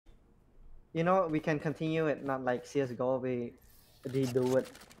You know, we can continue it, not like CSGO. We do it.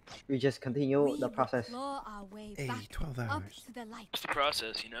 We just continue the process. Our way Hey, back 12 up hours. to the light. It's the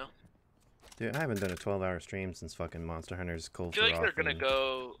process, you know. Dude, I haven't done a 12-hour stream since fucking Monster Hunter's I Cold feel like for they're gonna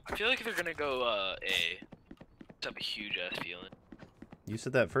go. I feel like they're gonna go A. It's up a huge ass feeling. You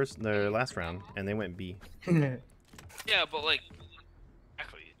said that the last round, and they went B. Yeah, but like,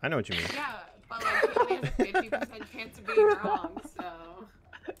 exactly. I know what you mean. Yeah, but like he only has a 50% chance of being wrong, so.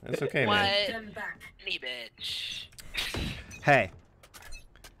 That's okay, man. What? Brittany bitch. Hey,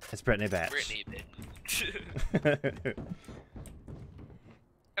 it's Brittany Batch. Brittany bitch.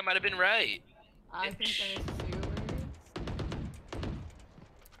 I might have been right. I think there's 2 words.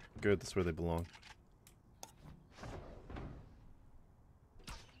 Good, that's where they belong.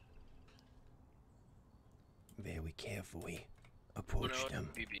 Very carefully approach them.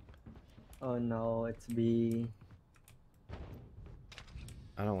 Oh no, it's B.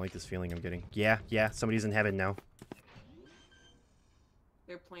 I don't like this feeling I'm getting. Yeah, somebody's in heaven now.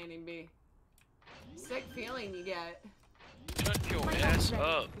 They're planning B. Sick feeling you get. Shut your ass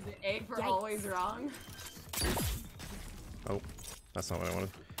up. Is it A for always wrong? Oh, that's not what I wanted.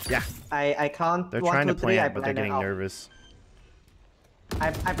 Yeah. I can't. They're 1, trying 2, to 3, plant, but they're getting nervous.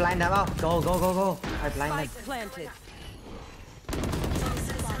 I blind them out. Go. I blind them. Planted.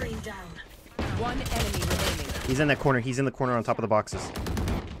 One enemy remaining. He's in that corner. He's in the corner on top of the boxes.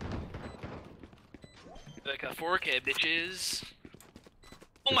 Like a 4K, bitches.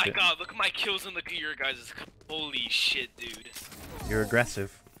 Oh my god, look at my kills and look at your guys'. Holy shit, dude. You're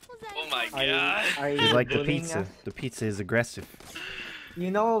aggressive. Oh my god. He's like the pizza. The pizza is aggressive.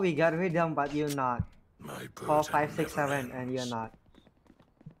 You know we got rhythm, but you're not. 4, 5, 6, 7, and you're not.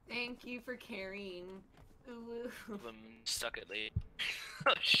 Thank you for carrying. Ooh. I'm stuck at late.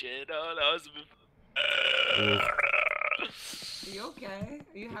 Oh shit, oh that was Are you okay?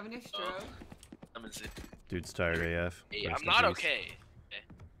 Are you having a stroke? I'm in sick. Dude's tired AF. Hey, I'm not okay.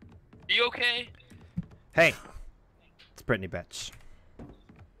 Are you okay? Hey! It's Brittany Batch.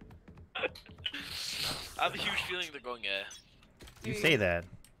 I have a huge feeling they're going A. You say that.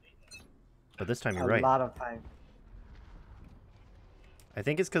 But this time you're A right. lot of time. I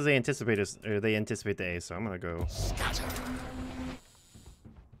think it's because they anticipate us, or they anticipate the A, so I'm gonna go.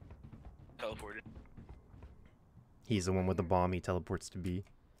 Teleported. He's the one with the bomb. He teleports to B.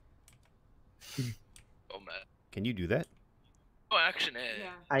 Oh man. Can you do that? Oh, action A. Yeah.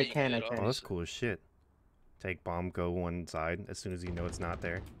 I can. Oh, that's cool as shit. Take bomb, go one side as soon as you know it's not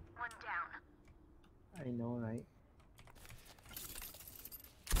there. I know, right?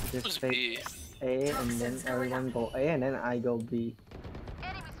 Just B. take A, and then everyone go A, and then I go B.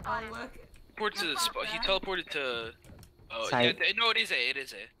 Oh look. Teleported to the spot. He teleported to. Oh Side. yeah, no, it is A. It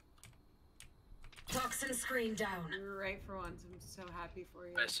is A. Toxin screen down. You were right for once. I'm so happy for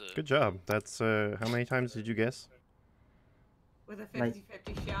you. Nice, Good job. That's how many times did you guess? With a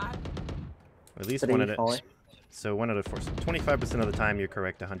 50-50 shot. At least 3, one out of 4. So 1 out of 4. 25% of the time you're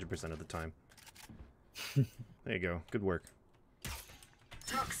correct. 100% of the time. There you go. Good work.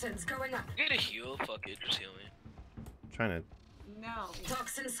 Toxins going up. Get a heal. Fuck it, just heal me. Trying to. No.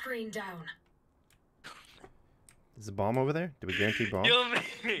 Toxin screen down. Is the bomb over there? Do we guarantee bomb? Heal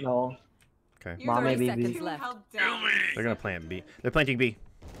me. No. Okay. Bomb maybe B. seconds left. They're gonna plant B. They're planting B.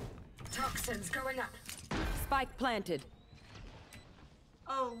 Toxins going up. Spike planted.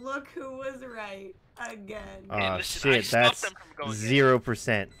 Oh, look who was right again. Oh listen, I shit, stopped that's them from going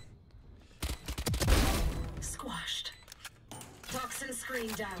 0%. Squashed. Toxin screen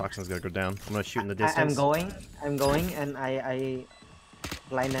down. Toxin's gotta go down. I'm gonna shoot in the I'm distance. going, and I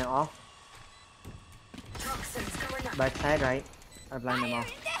blind them off. Toxins going up. Backside, right? I blind them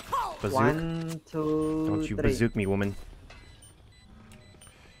off. Bazook. 1, 2, Don't you 3. bazook me, woman.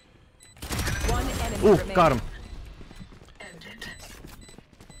 One enemy Ooh, remaining. got him. Ended.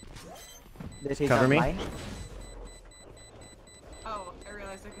 This is Cover not me. blind. Oh, I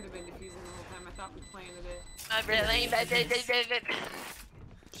realized I could have been defusing the whole time. I thought we planted it.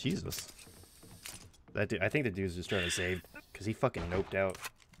 Jesus. That dude, I think the dude's just trying to save, cause he fucking noped out.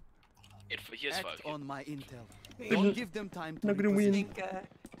 He is Act fucking. on my intel. Don't give them time to Not gonna win. Ninka,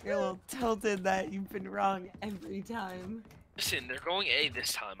 you're a little tilted that you've been wrong every time. Listen, they're going A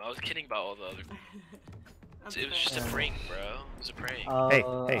this time. I was kidding about all the other. That's It was fair. just a prank, bro. It was a prank.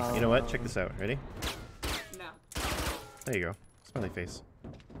 Hey, you know what? Check this out. Ready? No. There you go. Smiley face.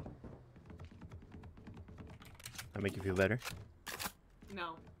 That make you feel better?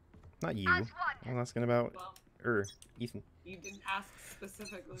 No. Not you. I'm asking about Well, Ethan. you didn't ask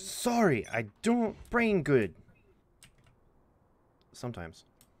specifically. Sorry, I don't brain good. Sometimes.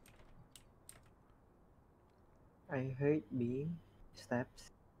 I heard B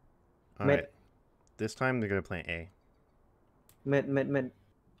steps. All Mid. right. This time they're gonna play A. Mid, mid, mid.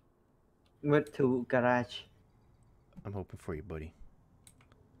 Mid to garage. I'm hoping for you, buddy.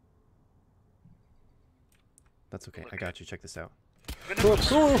 That's okay. I got you. Check this out.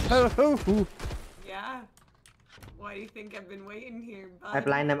 Yeah. Why do you think I've been waiting here, bud? I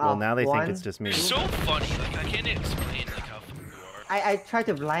blind them Well, off. now they think One, it's just me. You're so funny. Like I can't explain like how funny you are. I tried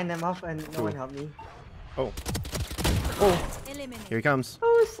to blind them off and no one Cool. helped me. Oh. Oh. Eliminate. Here he comes.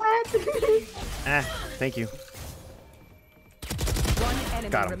 Oh, sad. Ah. Thank you. One enemy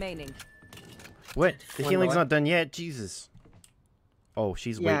Got him. remaining. What? The One healing's more. not done yet. Jesus. Oh,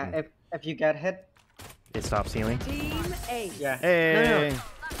 she's Yeah, waiting. if you get hit, It stops healing. Team A. yeah. Hey.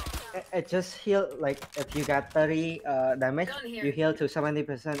 It just heal like if you got 30 damage, Gun here. you heal to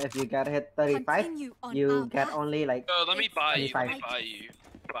 70%. If you get hit 35, Continue on you our get path. only like Let me buy you. Let me 25. buy you.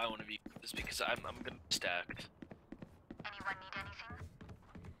 Buy one of you. Just because I'm gonna be stacked.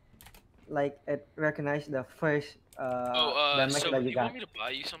 it recognize the first damage So that you you got. want me to buy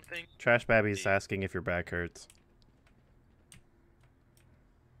you something? Trash Babby's asking if your back hurts.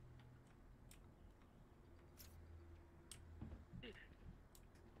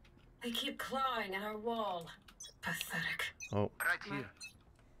 They keep clawing at our wall. Pathetic. Oh.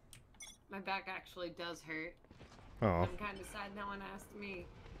 My back actually does hurt. Oh. I'm kind of sad no one asked me.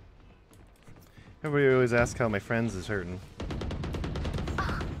 Everybody always asks how my friends is hurting.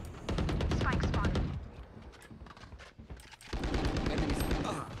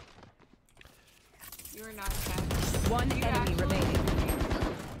 You are not sad. One You enemy actually- remaining.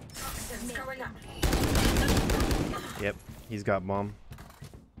 Toxins going up. Yep. He's got bomb.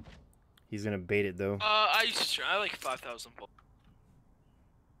 He's gonna bait it though. I used to try like 5,000 bucks.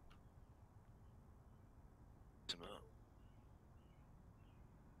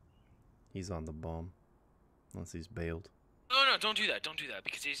 He's on the bomb. Unless he's bailed. No, don't do that. Don't do that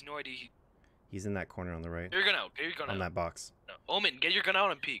because he has no idea. He's in that corner on the right. Get your gun out. Get your gun On out. that box. No. Omen, get your gun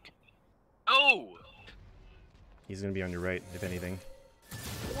out and peek. Oh! He's gonna be on your right, if anything.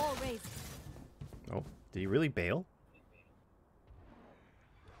 Wall raised. Oh, did he really bail?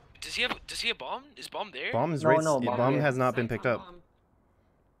 Does he have bomb? Is bomb there? Bomb is No, right. no, Bomb, bomb here. has not been Psych picked up. bomb.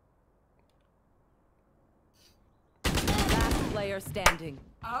 Last player standing.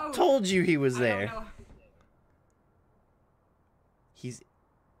 Oh. Told you he was I don't there. know. He's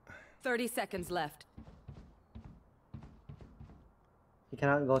 30 seconds left. You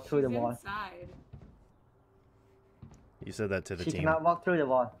cannot go through the She's wall. inside. You said that to the She team. cannot walk through the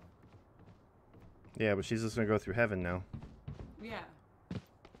wall. Yeah, but she's just gonna go through heaven now. Yeah.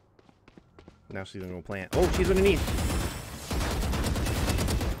 Now she's gonna go plant. Oh, she's underneath.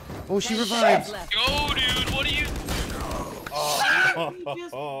 Oh, she 10 revived. seconds left. Yo, dude, what are you? You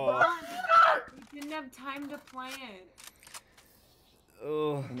just burned. You didn't have time to plant.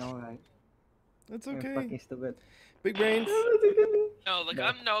 Oh, I know, right? that's You're okay. fucking stupid. Big brains. No,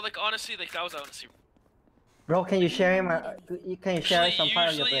 like honestly, like that was honestly. Bro, can you share him? Can you share some part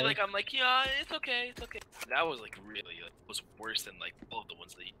of your Usually, brain? like I'm like, yeah, it's okay, it's okay. That was like really like was worse than like all of the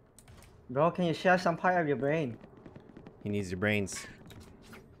ones that. Bro, can you share some part of your brain? He needs your brains.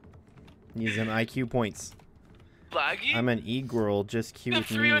 He needs them IQ points. Laggy? I'm an e-girl, just You cute have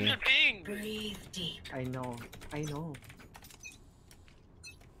with me. 300 ping. Breathe deep. I know. I know.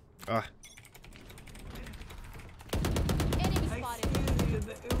 Ah, Excuse you,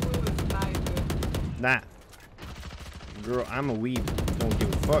 the Uwu is my move. nah. Girl, I'm a weeb. Don't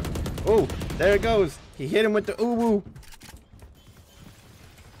give a fuck. Oh, there it goes. He hit him with the ooh-woo.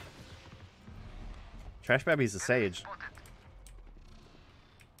 Trash Babby's a sage.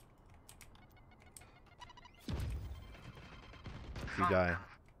 If you die.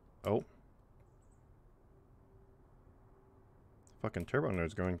 Oh. Fucking turbo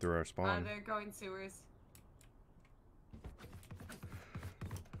nerd's going through our spawn. They're going sewers.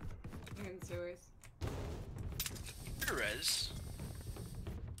 They're in sewers. Res.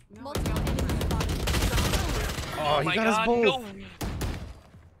 No, Multiple I don't. enemies spotted. Oh, he my got God, us both. No.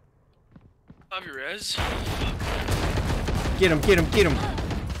 Have your res. Get him, get him, get him.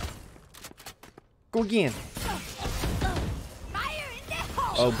 Go again. Fire in the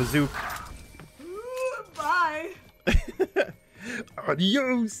hole! Oh, bazooka. Ooh, bye.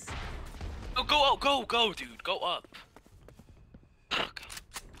 Adios. Oh, go out, go, dude, go up. Fuck.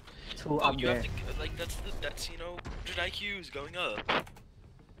 Two Oh, up you there. have to like that's you know 100 IQs going up.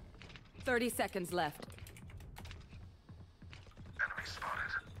 30 seconds left.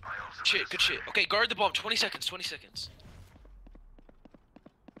 Shit, good shit. Okay, guard the bomb. 20 seconds. 20 seconds.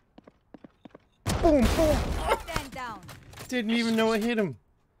 Boom, boom. Stand down. Didn't even know it hit him.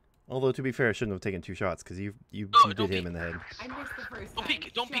 Although to be fair, I shouldn't have taken 2 shots because you No, did him in the head. I missed the first Don't time.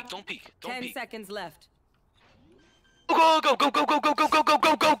 peek. Don't peek. Don't peek. Don't 10 peek. seconds left. Go go go go go go go go go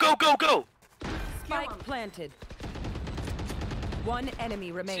go go go go go. Spike planted. 1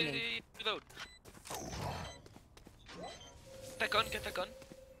 enemy remaining. Reload. That gun. Get that gun.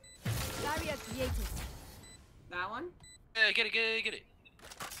 Barrier created. That one? Yeah, get it. Get it. Get it.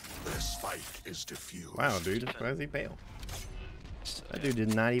 The spike is diffused. Wow, dude, why is he pale? That dude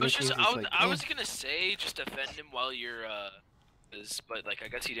did not even. I was gonna say just defend him while you're but like I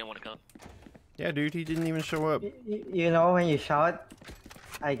guess he didn't want to come. Yeah, dude, he didn't even show up. You know when you shot,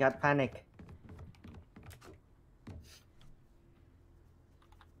 I got panic.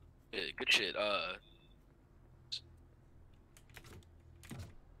 Yeah, good shit.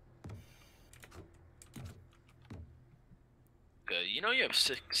 You know you have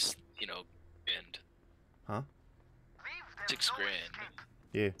 6, grand. Huh? 6 grand.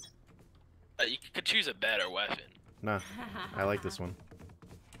 Yeah. You could choose a better weapon. Nah, I like this one.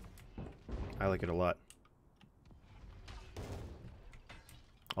 I like it a lot.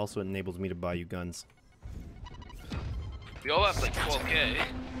 Also, it enables me to buy you guns. We all have like 12K.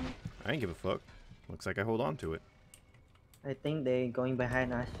 I ain't give a fuck. Looks like I hold on to it. I think they going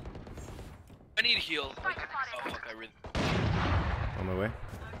behind us. I need a heal. Like, oh fuck, I really. On my way.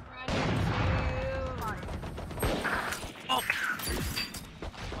 Oh.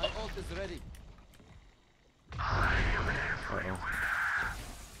 My ult is ready. Uh-oh.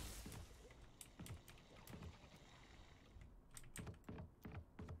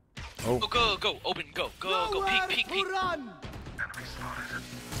 Oh. Go, open, go, peek. Run!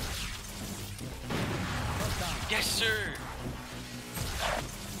 Yes, sir.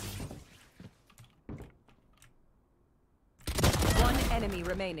 One enemy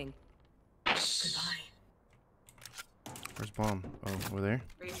remaining. Goodbye. Where's bomb? Oh, over there?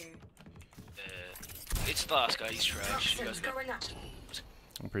 Right here. It's the last guy. He's trash. You guys Toxins got. going up.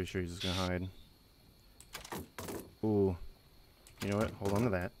 I'm pretty sure he's just gonna hide. Ooh. You know what? Hold on to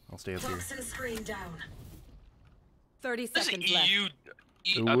that. I'll stay up here. Toxin screen down. 30 This is seconds left.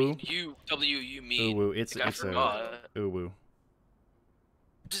 I mean, you, W, you mean. Ooh, woo. It's like, I forgot. Ooh, woo.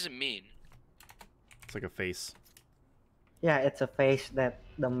 What does it mean? It's like a face. Yeah, it's a face that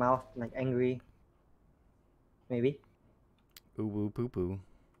the mouth like angry. Maybe. Ooh, woo, poo, poo.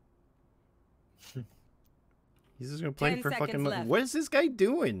 He's just gonna play 10 for fucking. seconds left. What is this guy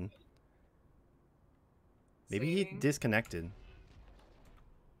doing? Maybe he Saving. disconnected.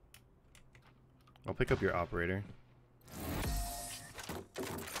 I'll pick up your operator.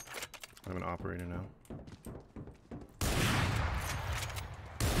 I'm an operator now.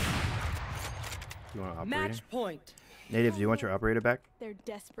 You want an operator? Match point. Native, do you want your operator back? They're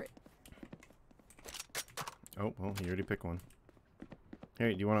desperate. Oh, well, you already picked one.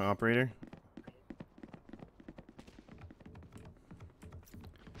 Here, do you want an operator?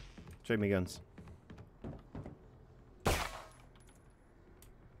 Trade me guns.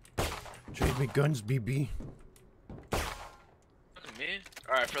 Trade me guns, BB. Look at me.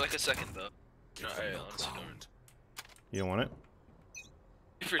 All right, for like a second though. No, I honestly don't. You don't want it?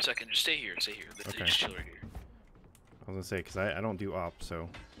 For a second, just stay here. Literally, Okay. just chill right here. I was gonna say, because I don't do op, so.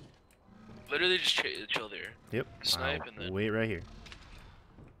 Literally, just chill there. Yep. Snipe I'll and then. wait right here.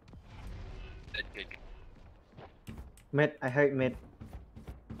 Good. Mid, I heard mid.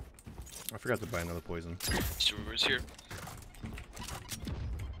 I forgot to buy another poison. Stewards here.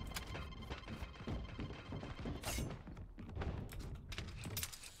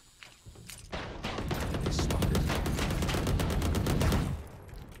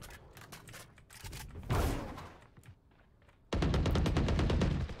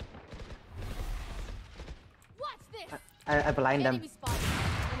 Watch this. I blind them. Enemy spotted.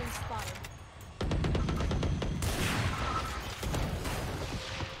 Enemy spotted.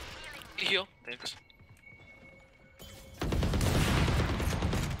 Heal. Thanks.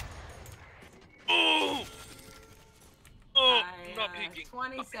 Oh! Oh! I'm not peeking.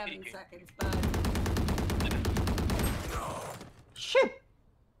 27 peeking. seconds, bud. Shit!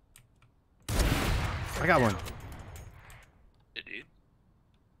 I got one. Yeah, dude.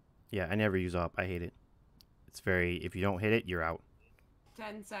 Yeah, I never use op. I hate it. It's very, if you don't hit it, you're out.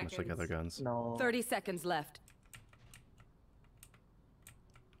 10 seconds. Much like other guns. No. 30 seconds left.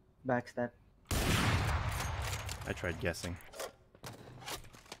 Backstab. I tried guessing.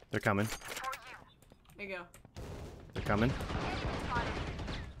 They're coming. There you go. They're coming.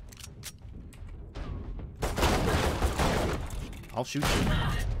 I'll shoot you.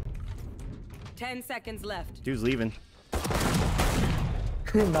 10 seconds left. Dude's leaving.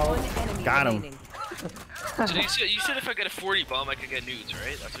 No. One enemy Got him. remaining. So you said if I get a 40 bomb, I could get nudes,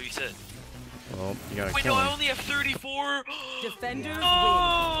 right? That's what you said. Well, you gotta Wait, kill no, him. I only have 34. Defenders win.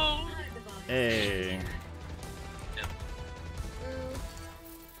 Oh! Hey.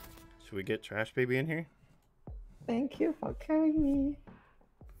 Should we get Trash Baby in here? Thank you for carrying me.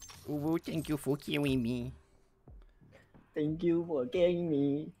 Oh, thank you for killing me. Thank you for carrying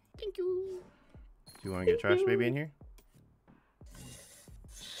me. Thank you. Do you want to get Trash Baby in here?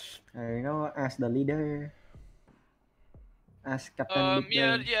 You know, as the leader, as Captain Big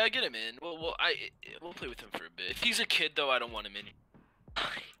Yeah, Brain. I get him in. We'll play with him for a bit. If he's a kid, though, I don't want him in.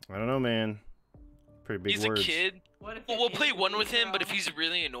 I don't know, man. Pretty big He's words. a kid. What if We'll play one with him, but if he's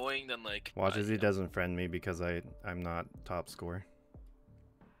really annoying, then like. Watch as he doesn't friend me because I'm not top score.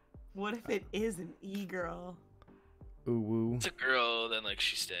 What if it is an e-girl? Ooh woo. It's a girl, then like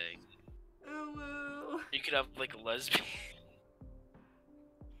she's staying. Ooh woo. You could have like a lesbian.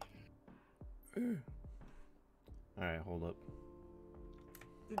 Alright, hold up.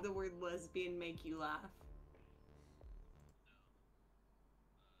 Did the word lesbian make you laugh?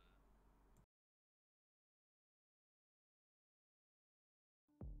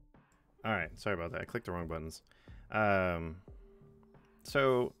 Alright, sorry about that. I clicked the wrong buttons.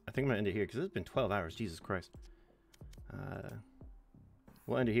 So, I think I'm gonna end it here because it's been 12 hours. Jesus Christ.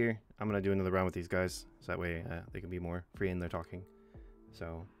 We'll end it here. I'm gonna do another round with these guys. So that way they can be more free in their talking.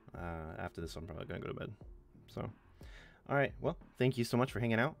 So, after this, I'm probably gonna go to bed. So, alright. Well, thank you so much for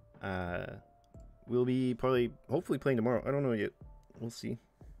hanging out. We'll be hopefully playing tomorrow. I don't know yet. We'll see.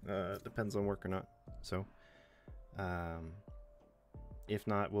 Depends on work or not. So, if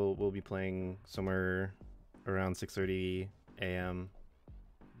not, we'll be playing somewhere around 6:30 a.m.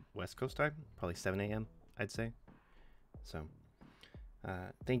 West Coast time, probably 7 a.m. I'd say. So,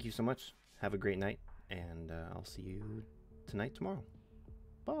 thank you so much. Have a great night, and I'll see you tomorrow.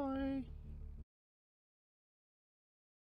 Bye.